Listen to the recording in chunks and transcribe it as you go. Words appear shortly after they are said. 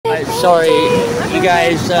sorry, you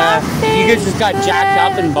guys just got jacked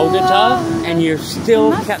up in Bogota, and you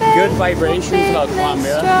still kept good vibrations about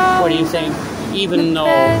Colombia. What do you think? Even though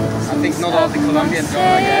I think not all the Colombians are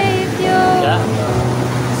like that. Yeah.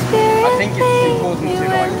 I think it's important to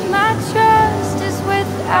like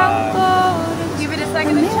give it a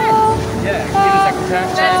second chance. Yeah, give it a second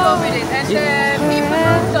chance. That's what we did, and people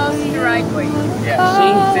does the right way.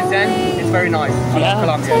 Yeah. Since then, it's very nice. I love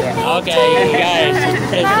Colombia. Yeah. Okay, guys,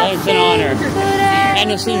 it's an honor. And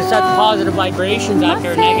to see such positive vibrations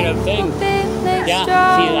after a negative thing. Yeah,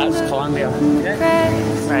 see, that's Colombia.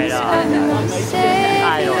 Right on.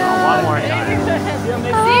 I don't know, one more time.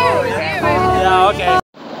 Yeah, okay.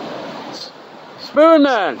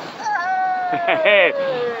 Spoonman! Hey,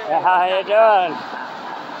 how you doing?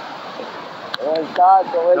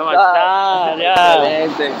 ¿Cómo estás?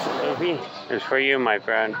 Yeah. It's for you, my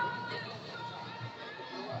friend.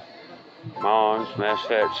 Moms,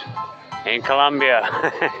 misfits. In Colombia.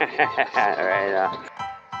 Right on.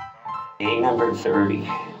 Day number 30.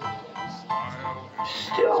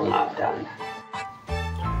 Still not done.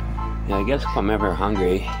 Yeah, I guess if I'm ever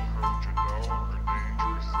hungry,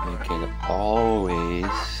 I can always...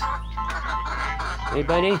 Hey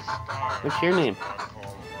buddy, what's your name?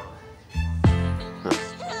 Huh.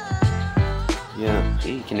 Yeah,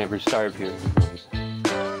 see, you can never starve here.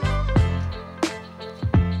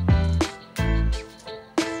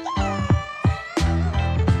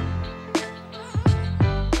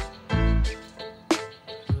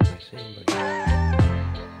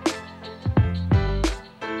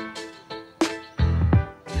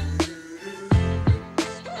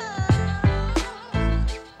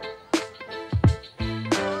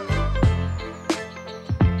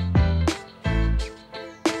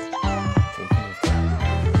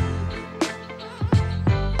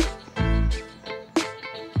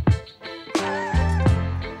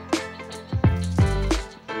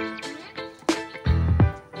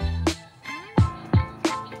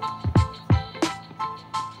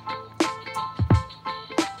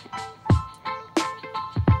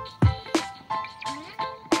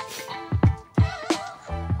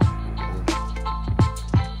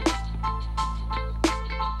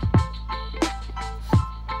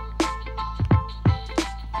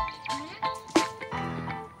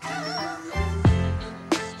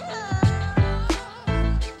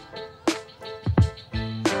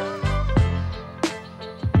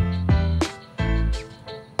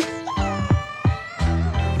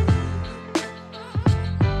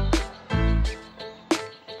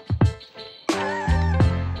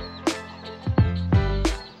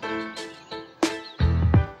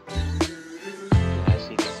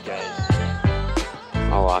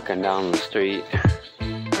 Walking down the street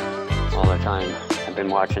all the time. I've been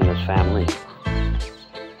watching this family.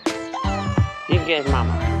 You guys,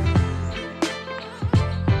 mama.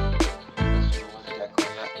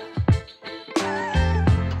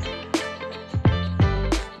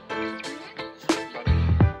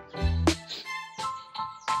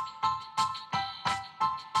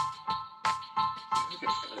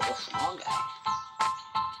 Small guy.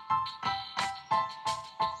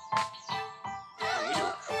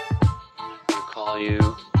 Call you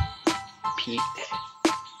Pete.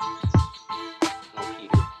 No,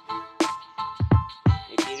 Peter.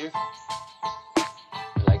 Hey, Peter.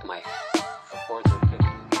 You like my fourth or fifth?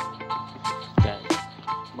 That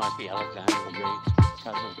must be Alexander the Great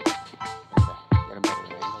cousin. Get a better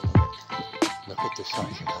angle of it. Look at the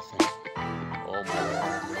size of that thing. Oh my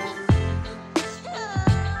God.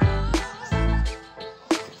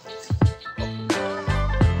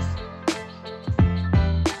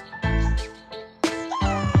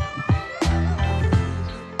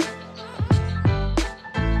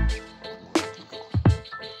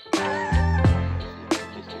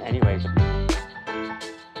 Anyways.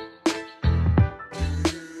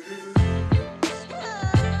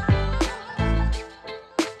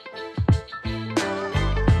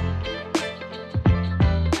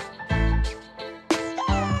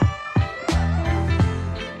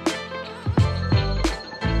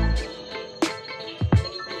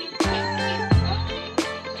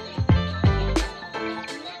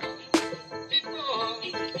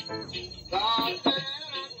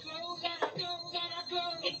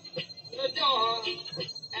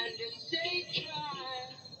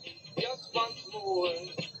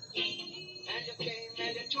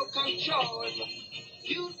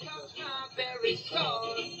 You touch my very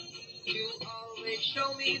soul. You always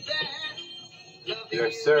show me that.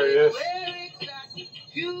 You're serious?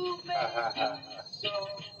 You so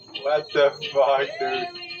What the fuck, dude?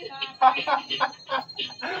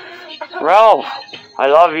 Ralph, I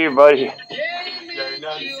love you, buddy. You're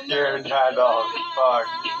not scared at all. Fuck.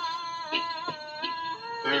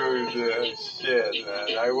 Dude, shit,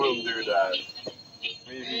 man. I will do that.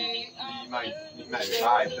 Maybe he might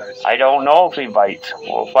bite or something. I don't know if he bites.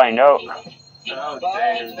 We'll find out. Oh,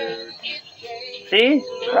 damn, dude. See?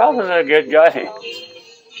 Ralph is a good guy.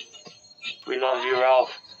 We love you,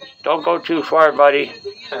 Ralph. Don't go too far, buddy.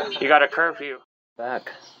 You got a curfew.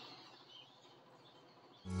 Back.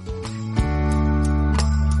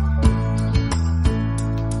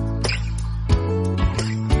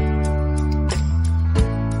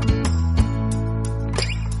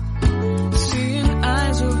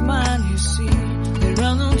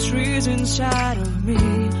 Trees inside of me.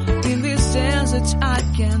 In this desert I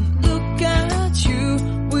can look at you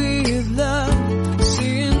with love,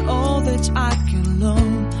 seeing all that I can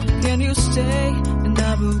learn. Can you stay and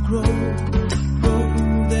I will grow?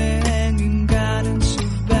 Oh, the hanging gardens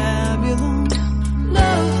of Babylon.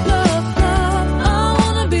 Love, love, love, I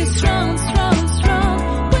wanna be strong, strong,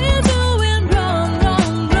 strong. We're doing wrong,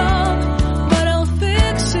 wrong, wrong, but I'll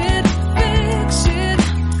fix it, fix it.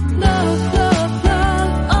 Love, love, love,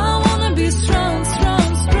 I wanna be strong,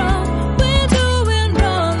 strong, strong. We're doing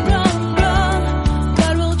wrong, wrong, wrong,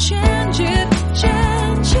 but we'll change it,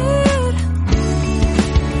 change it.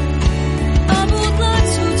 I would like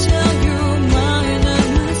to tell you mine and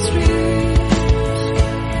my street.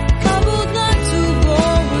 I would like to go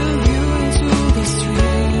with you into the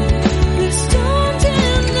street. Please don't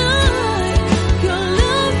deny, your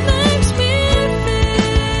love makes me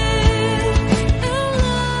feel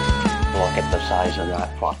alive. Look at the size of that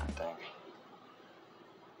fucking thing.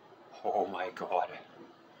 Oh my god.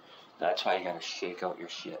 That's why you gotta shake out your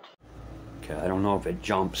shit. Okay, I don't know if it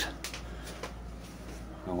jumps.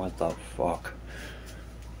 Or what the fuck?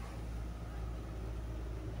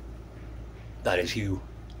 That is huge.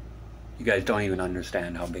 You guys don't even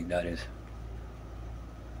understand how big that is.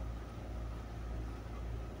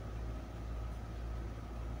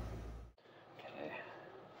 Okay.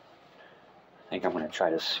 I think I'm gonna try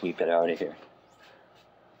to sweep it out of here.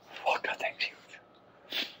 Fuck, that thing's huge.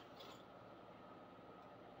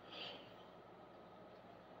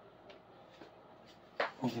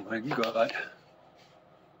 Oh my god.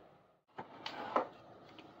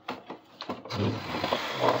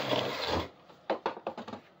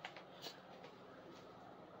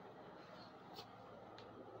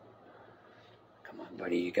 Come on,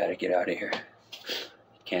 buddy, you gotta get out of here.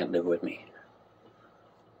 You can't live with me.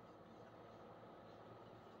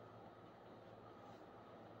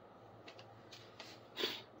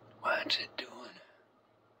 What's it doing?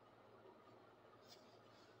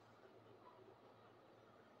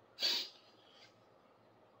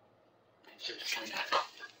 It's just kind of,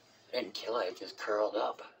 I didn't kill it, it just curled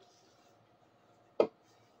up.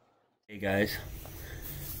 Hey guys,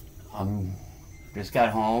 just got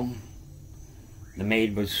home. The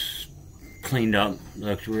maid was cleaned up,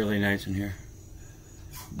 looks really nice in here.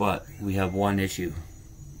 But we have one issue.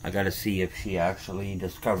 I gotta see if she actually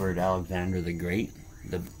discovered Alexander the Great,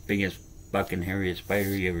 the biggest fucking hairiest spider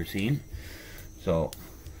you ever seen. So,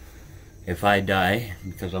 if I die,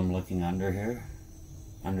 because I'm looking under here,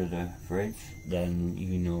 under the fridge, then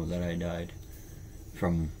you know that I died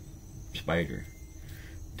from spider.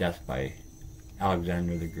 Death by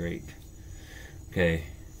Alexander the Great. Okay,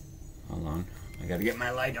 hold on. I gotta get my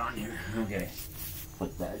light on here. Okay,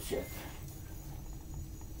 put that shit.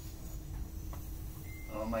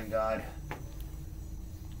 Oh my god.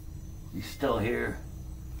 He's still here.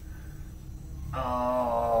 Oh.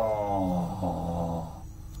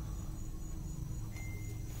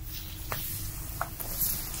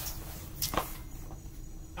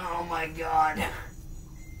 Oh my god.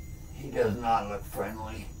 He does not look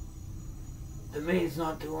friendly. The maid's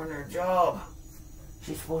not doing her job.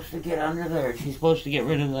 She's supposed to get under there. She's supposed to get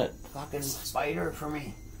rid of that fucking spider for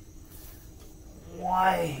me.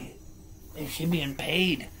 Why is she being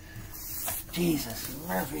paid? Jesus,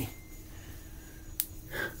 Murphy.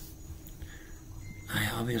 I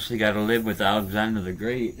obviously gotta live with Alexander the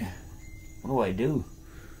Great. What do?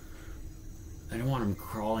 I don't want him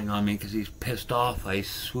crawling on me because he's pissed off. I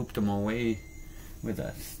swooped him away with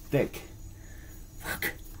a stick.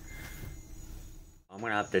 Fuck. I'm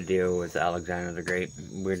gonna have to deal with Alexander the Great.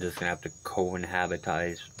 We're just gonna have to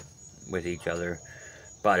co-inhabitize with each other.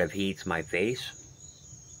 But if he eats my face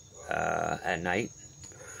at night,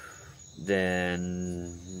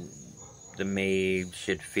 then the maid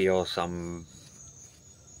should feel some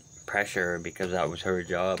pressure because that was her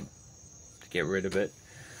job to get rid of it.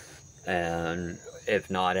 And if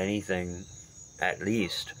not anything, at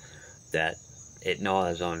least that it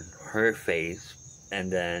gnaws on her face, and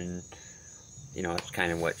then, you know, it's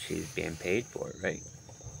kind of what she's being paid for, right?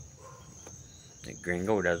 the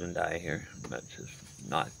gringo doesn't die here. That's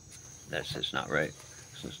just not right.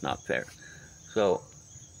 It's just not fair. So,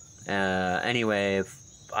 anyway, if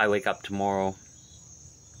I wake up tomorrow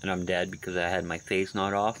and I'm dead because I had my face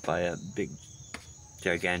gnawed off by a big,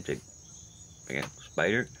 gigantic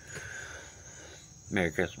spider,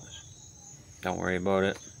 Merry Christmas. Don't worry about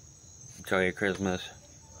it. Enjoy your Christmas.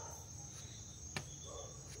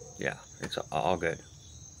 Yeah, it's all good.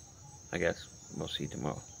 I guess we'll see you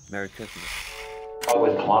tomorrow. Merry Christmas. Oh,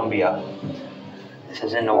 with Colombia. This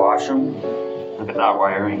is in the washroom. Look at that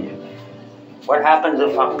wiring. What happens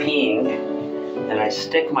if I'm peeing and I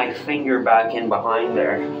stick my finger back in behind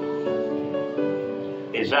there?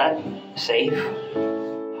 Is that safe?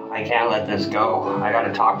 I can't let this go. I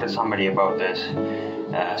gotta talk to somebody about this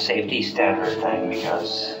safety standard thing,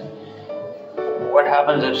 because what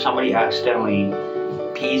happens if somebody accidentally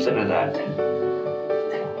pees into that?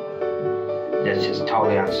 It's just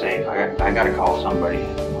totally unsafe. I gotta call somebody.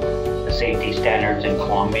 The safety standards in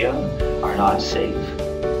Colombia are not safe.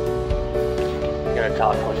 I gotta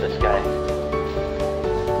talk with this guy.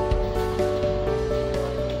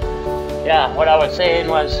 Yeah, what I was saying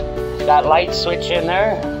was that light switch in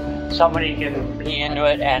there, somebody can pee into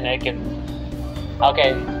it and it can...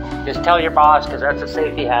 Okay, just tell your boss, because that's a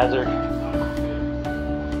safety hazard.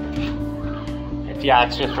 Yeah,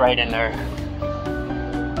 it's just right in there.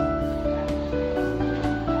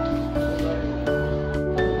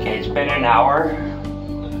 Okay, it's been an hour,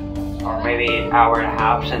 or maybe an hour and a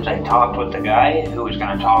half since I talked with the guy who was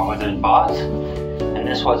going to talk with his boss, and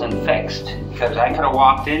this wasn't fixed, because I could have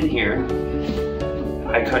walked in here,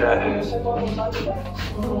 I could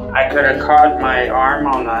have caught my arm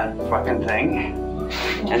on that fucking thing,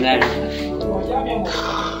 and then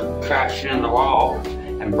crashed in the wall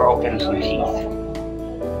and broken some teeth.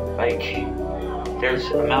 Like, there's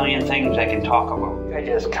a million things I can talk about. I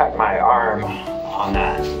just cut my arm on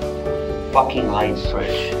that fucking light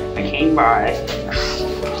switch. I came by,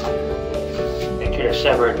 it could have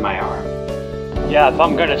severed my arm. Yeah, if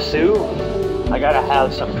I'm gonna sue, I gotta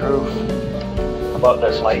have some proof about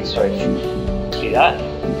this light switch. See that?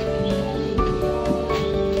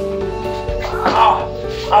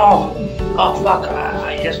 Oh, fuck,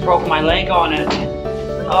 I just broke my leg on it.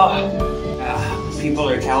 People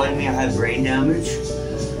are telling me I have brain damage.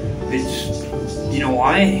 It's, you know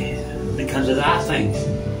why? Because of that thing.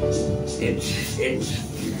 It's,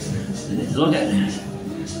 look at it.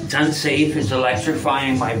 It's unsafe, it's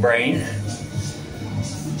electrifying my brain.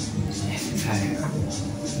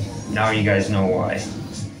 Now you guys know why.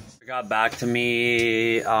 They got back to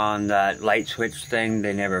me on that light switch thing.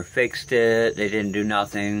 They never fixed it. They didn't do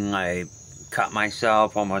nothing. I cut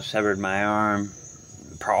myself, almost severed my arm.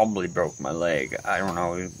 Probably broke my leg. I don't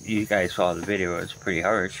know. You guys saw the video. It's pretty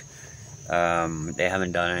harsh. They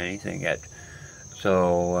haven't done anything yet.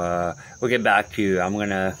 So we'll get back to you. I'm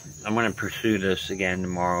gonna pursue this again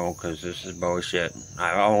tomorrow, because this is bullshit.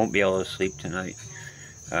 I won't be able to sleep tonight.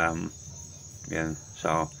 Yeah.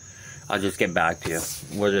 So I'll just get back to you.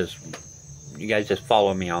 You guys just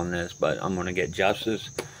follow me on this. But I'm gonna get justice.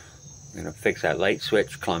 I'm gonna fix that light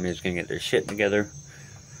switch. Colombia's gonna get their shit together.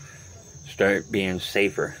 Start being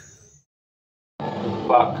safer.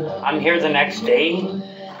 Fuck. I'm here the next day,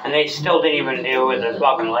 and they still didn't even deal with this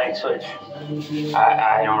fucking light switch.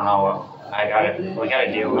 I don't know. We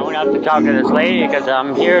gotta deal with it. I'm gonna have to talk to this lady, because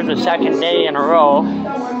I'm here the second day in a row,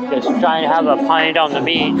 just trying to have a pint on the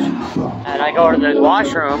beach, and I go to the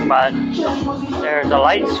washroom, but there's a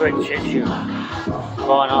light switch issue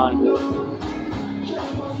going on.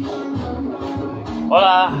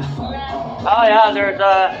 Well, oh yeah, there's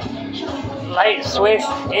a light switch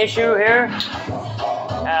issue here.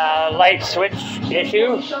 Light switch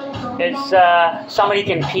issue. It's somebody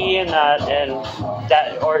can pee in that, and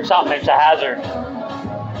that or something. It's a hazard.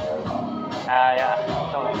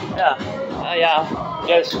 Yeah.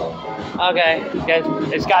 Just okay.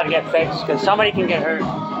 It's got to get fixed, because somebody can get hurt.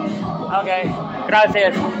 Okay.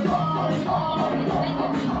 Gracias.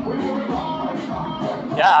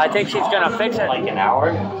 Yeah, I think she's gonna fix it. Like an hour,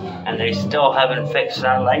 and they still haven't fixed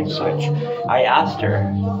that light switch. I asked her.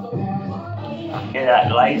 Okay,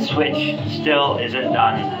 that light switch still isn't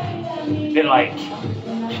done. It's been like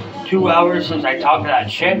 2 hours since I talked to that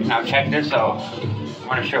chick. Now check this out. I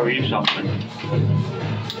want to show you something.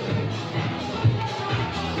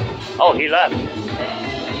 Oh, he left.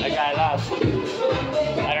 That guy left.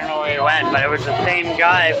 I don't know where he went, but it was the same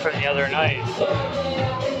guy from the other night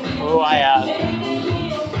who I asked.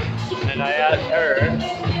 And I asked her.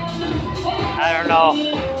 I don't know.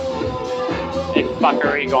 Big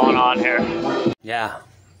fuckery going on here. Yeah,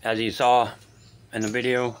 as you saw in the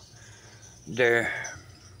video, they're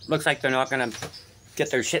looks like they're not gonna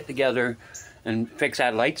get their shit together and fix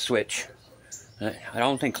that light switch. I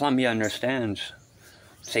don't think Colombia understands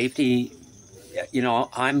safety. You know,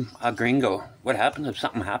 I'm a gringo. What happens if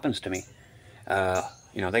something happens to me?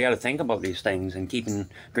 You know, they got to think about these things and keeping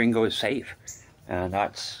gringos safe. And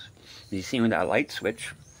that's, you see with that light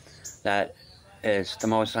switch, that is the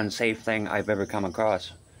most unsafe thing I've ever come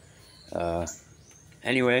across.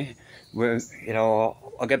 Anyway, you know,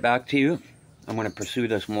 I'll get back to you. I'm going to pursue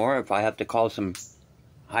this more. If I have to call some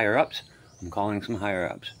higher-ups, I'm calling some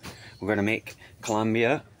higher-ups. We're going to make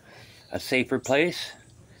Colombia a safer place,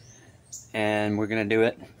 and we're going to do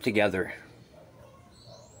it together.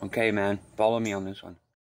 Okay, man, follow me on this one.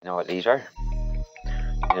 You know what these are?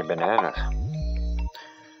 These are bananas.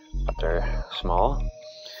 But they're small.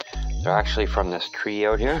 They're actually from this tree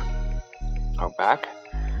out here, out back.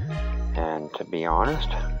 And to be honest,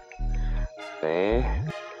 they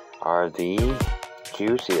are the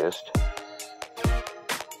juiciest.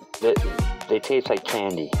 They taste like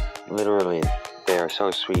candy. Literally, they are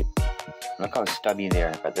so sweet. Look how stubby they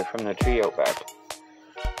are, but they're from the tree out back.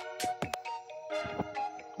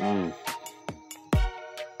 Mmm.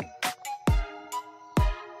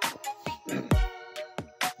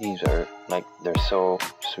 These are like, they're so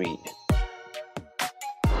sweet.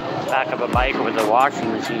 Back of a bike with a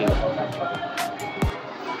washing machine.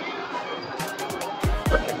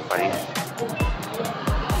 Freaking funny.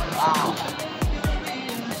 Wow.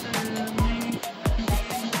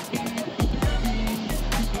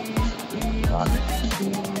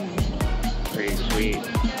 Pretty sweet.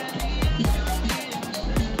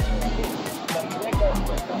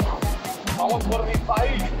 Vamos por mi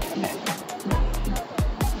país.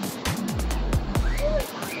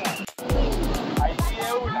 Ahí tiene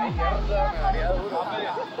una izquierda, me haría duro.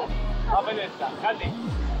 Apelesta, Candy.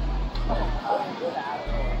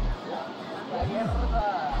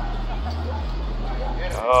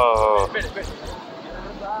 Oh. Espera.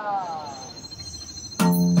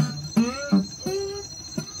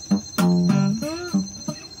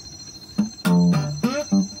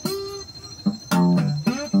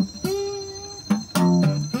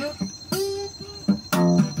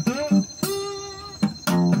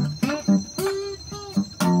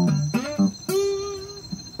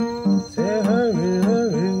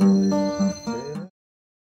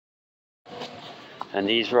 And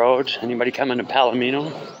these roads, anybody coming to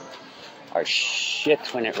Palomino, are shit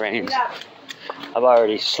when it rains. I've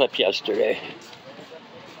already slipped yesterday,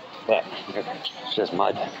 but it's just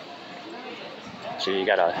mud. So you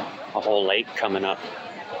got a whole lake coming up.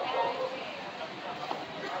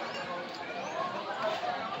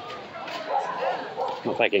 I don't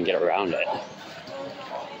know if I can get around it.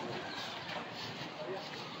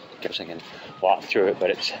 Guess I can walk through it, but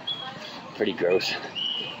it's pretty gross.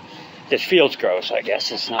 This feels gross, I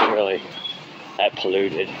guess. It's not really that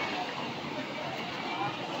polluted.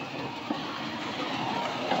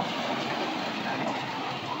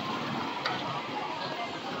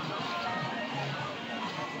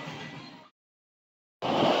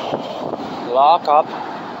 Lock up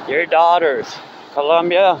your daughters,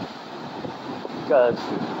 Colombia, because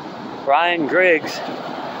Brian Griggs,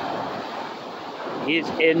 he's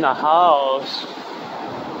in the house.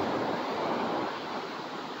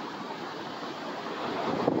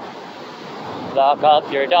 Lock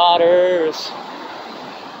up your daughters.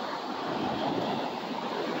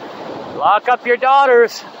 Lock up your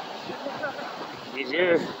daughters. He's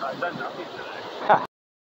here.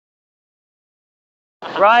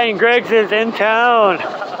 Brian Griggs is in town.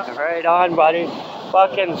 Right on, buddy.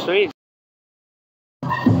 Fucking sweet.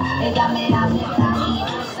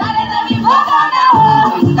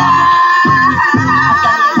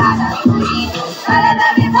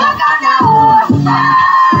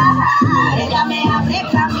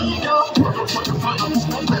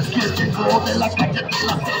 De la calle, de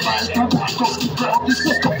la selva, el tabaco,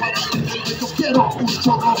 dispuesto para el yo quiero un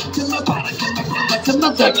chorro que me pare, que me prenda, que me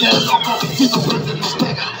deje loco. Si no prende, no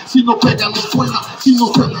pega, si no pega, no suena, si no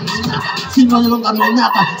suena, no nada, si no hay onda, no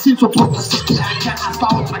nada, sin soporte se queda hasta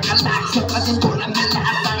otra galaxia, trayendo la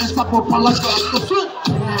melata, el sabor para la galaxia.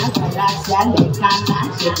 La galaxia lejana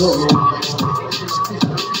llegó,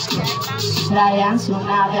 traían su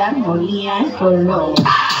nave, armonía en color.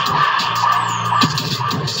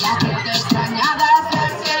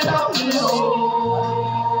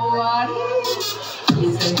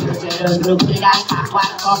 Rugirá a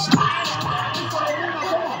cuartos.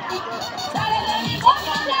 Sale de mi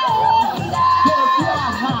boca la onda,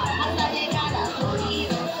 hasta llegar a tu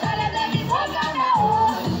oído. Sale de mi boca la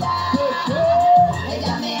onda,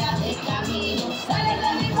 ella me hace camino. Sale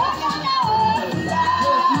de mi boca la onda,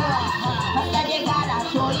 hasta llegar a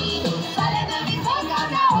tu oído.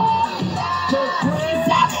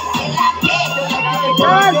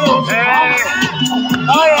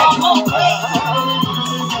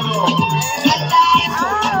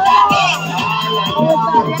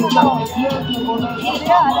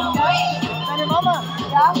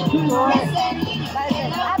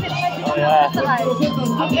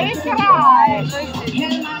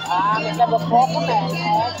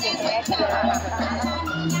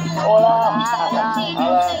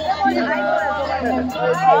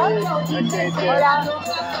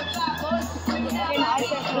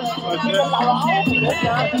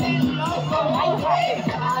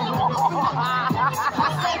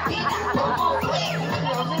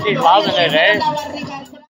 She's loving it, eh?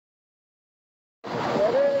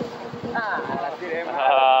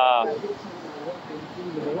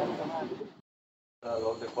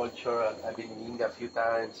 About the culture, I've been in India a few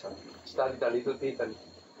times and studied a little bit, and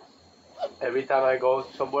every time I go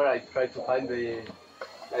somewhere I try to find the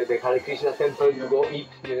Hare Krishna temple to go eat.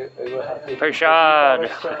 Prashad!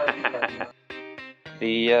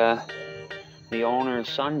 The owner's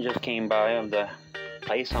son just came by of the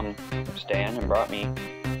place I'm staying and brought me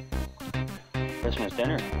Christmas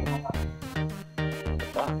dinner.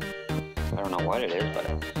 I don't know what it is, but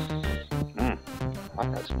fuck,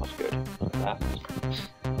 that smells good. Look at that.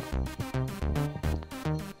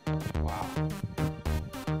 Wow.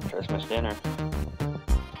 Christmas dinner.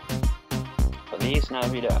 Feliz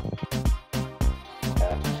Navidad.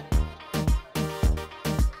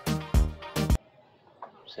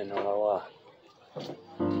 Sinaloa.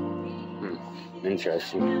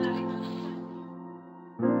 Interesting.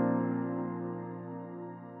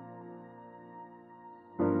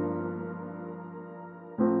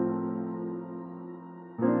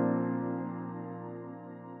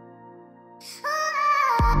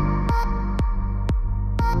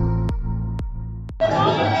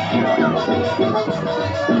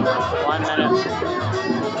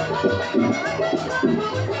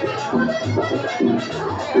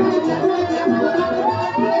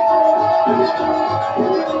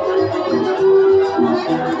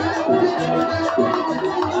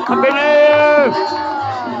 Happy New Year!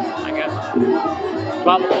 I guess.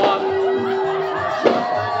 12 o'clock.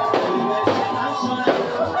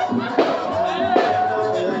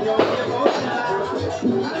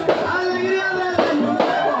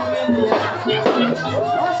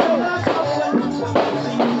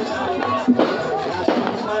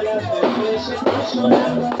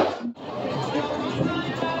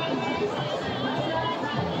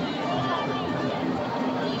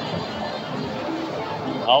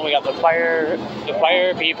 Oh, we got the fire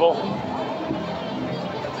people.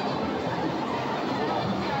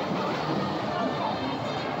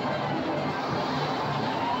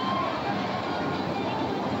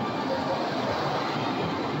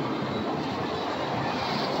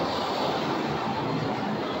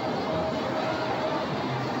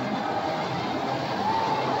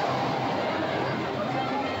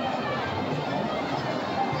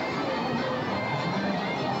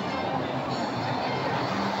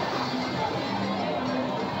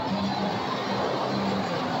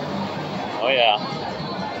 Oh yeah,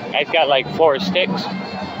 it's got like 4 sticks.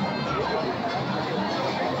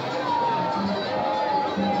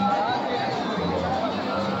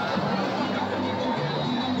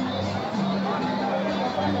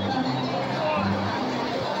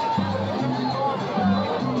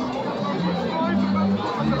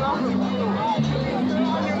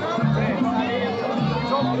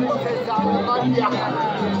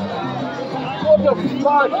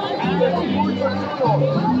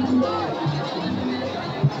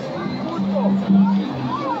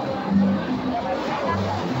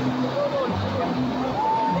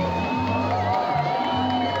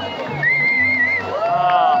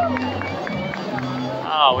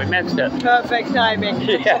 Oh, we missed it. Perfect timing.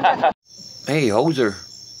 Yeah. Hey, Hoser.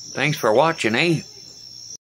 Thanks for watching, eh?